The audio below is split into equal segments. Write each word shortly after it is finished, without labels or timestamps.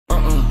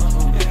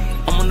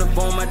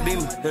phone with my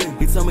demon.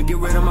 He told me get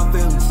rid of my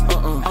feelings.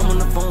 I'm on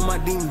the phone with my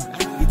demon.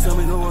 He told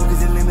me go work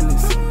cause it's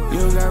limitless. You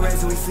don't got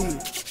rest and we see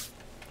it.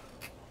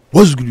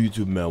 What's good,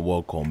 YouTube, man?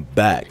 Welcome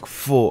back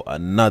for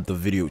another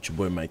video with your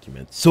boy Mikey,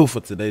 man. So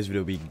for today's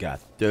video we got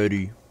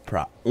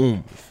 30PRAUM,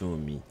 you feel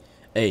me?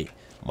 Hey,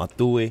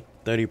 MATUE,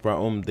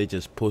 30PRAUM, they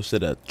just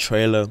posted a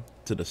trailer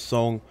to the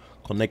song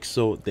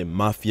Conexões de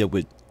Máfia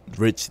with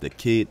Rich the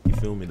Kid, you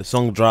feel me? The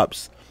song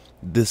drops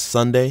this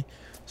Sunday.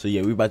 So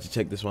yeah, we about to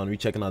check this one. We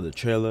checking out the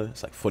trailer.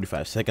 It's like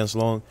 45 seconds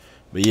long.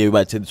 But yeah, we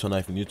about to check this one out.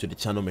 If you're new to the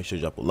channel, make sure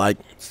you drop a like,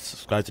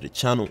 subscribe to the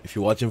channel. If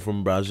you're watching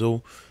from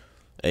Brazil,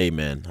 hey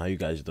man, how you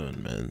guys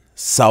doing, man?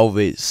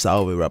 Salve,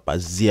 salve,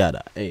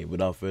 rapaziada. Hey,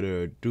 without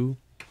further ado,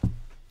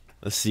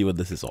 let's see what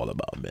this is all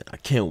about, man. I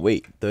can't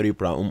wait.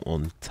 30PRAUM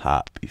on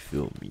top, you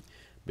feel me?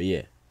 But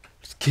yeah,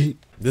 this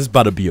is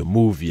about to be a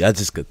movie. I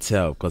just could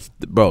tell, because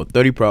bro,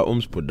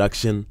 30PRAUM's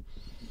production,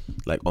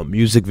 like on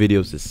music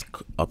videos, is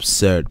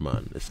absurd,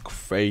 man. It's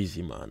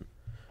crazy, man.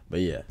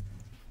 But yeah,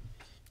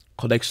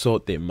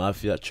 Conexões de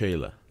Máfia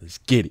trailer. Let's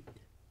get it.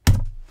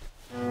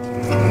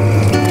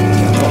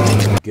 Oh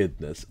my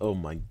goodness! Oh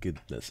my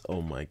goodness!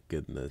 Oh my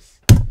goodness!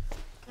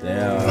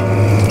 Damn.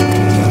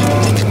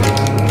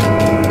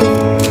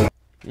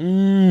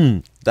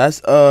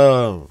 That's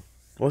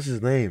what's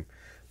his name?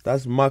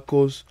 That's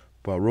Marcos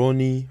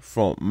Baroni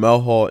from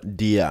Melhor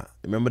Dia.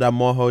 Remember that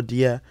Melhor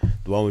Dia?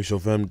 The one with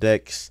Jovem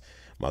Dex,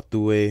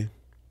 MATUE.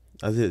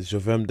 That's it.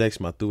 Jovem Dex,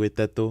 MATUE,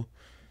 Teto.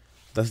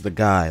 That's the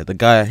guy. The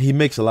guy, he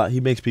makes a lot.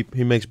 He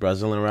makes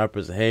Brazilian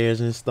rappers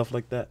hairs and stuff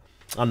like that.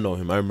 I know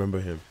him. I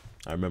remember him.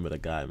 I remember the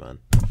guy, man.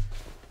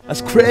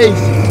 That's crazy.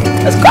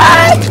 That's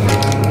crazy.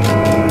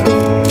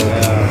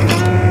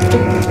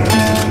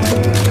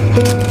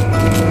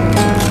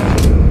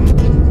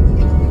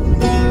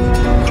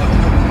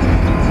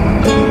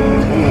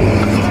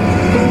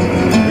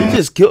 Yeah. He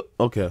just killed.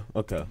 Okay.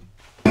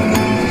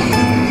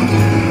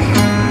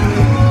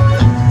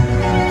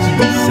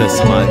 Jesus,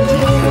 man.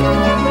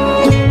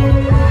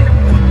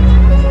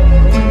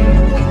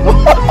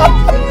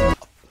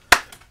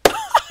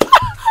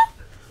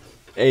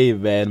 Hey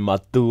man,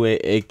 MATUE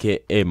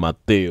aka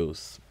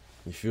Mateus,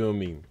 you feel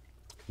me?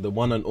 The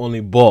one and only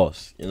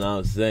boss, you know what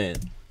I'm saying?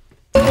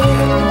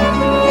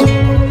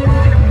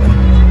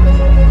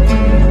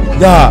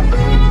 Yeah.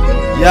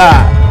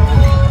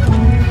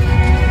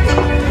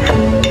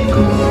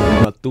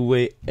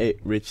 MATUE,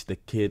 Rich the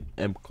Kid,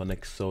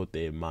 Conexões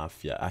de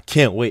Máfia. I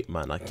can't wait,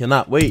 man. I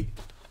cannot wait.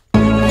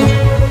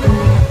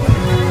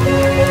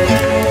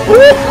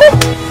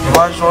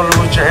 Watch rolling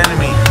with your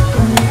enemy.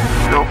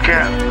 No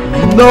cap.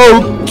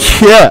 No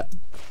cap.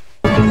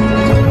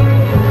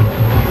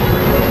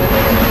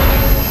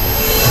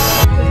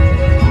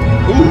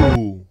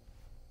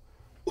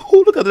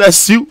 Ooh, look at that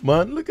suit,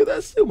 man. Look at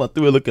that suit.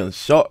 MATUE looking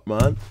sharp,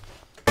 man.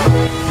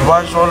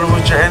 Watch rolling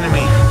with your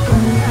enemy.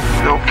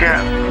 No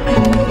cap.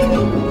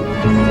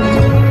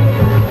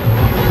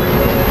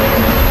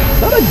 Is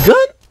that a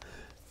gun?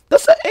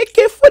 That's an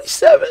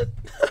AK-47.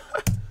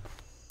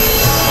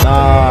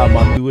 Nah,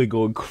 MATUE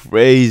going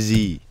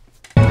crazy.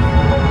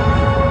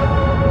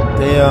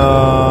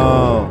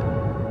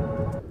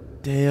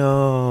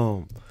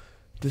 Damn.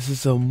 This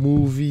is a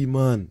movie,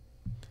 man.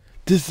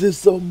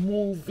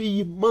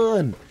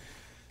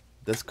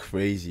 That's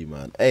crazy,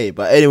 man. Hey,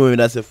 but anyway,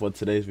 that's it for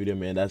today's video,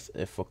 man. That's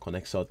it for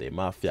Conexões de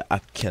Máfia. I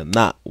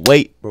cannot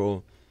wait,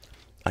 bro.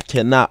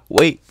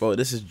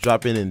 This is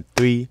dropping in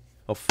 3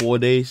 or 4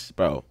 days,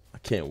 bro. I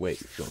can't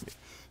wait, you feel me?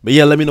 But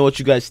yeah, let me know what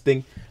you guys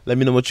think. Let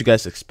me know what you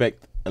guys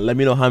expect. And let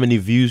me know how many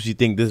views you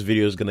think this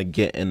video is going to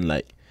get in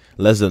like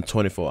less than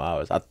 24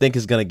 hours. I think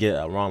it's gonna get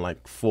around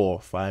like 4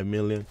 or 5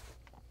 million,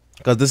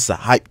 because this is a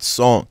hyped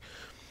song.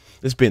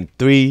 It's been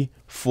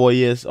 3-4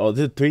 years, or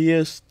 3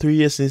 years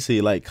since he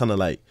like kind of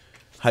like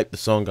hyped the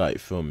song out, you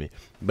feel me?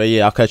 But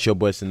yeah, I'll catch your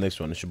boys in the next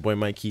one. It's your boy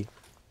Mikey.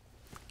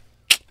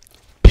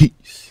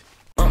 Peace.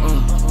 I'm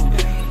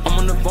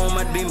on the phone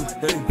with my demon.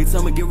 He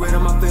told me get rid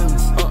of my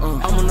feelings.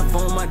 I'm on the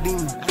phone with my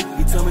demon.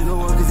 He told me go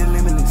work cause it's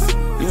limitless.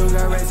 You don't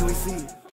got rest and we see it.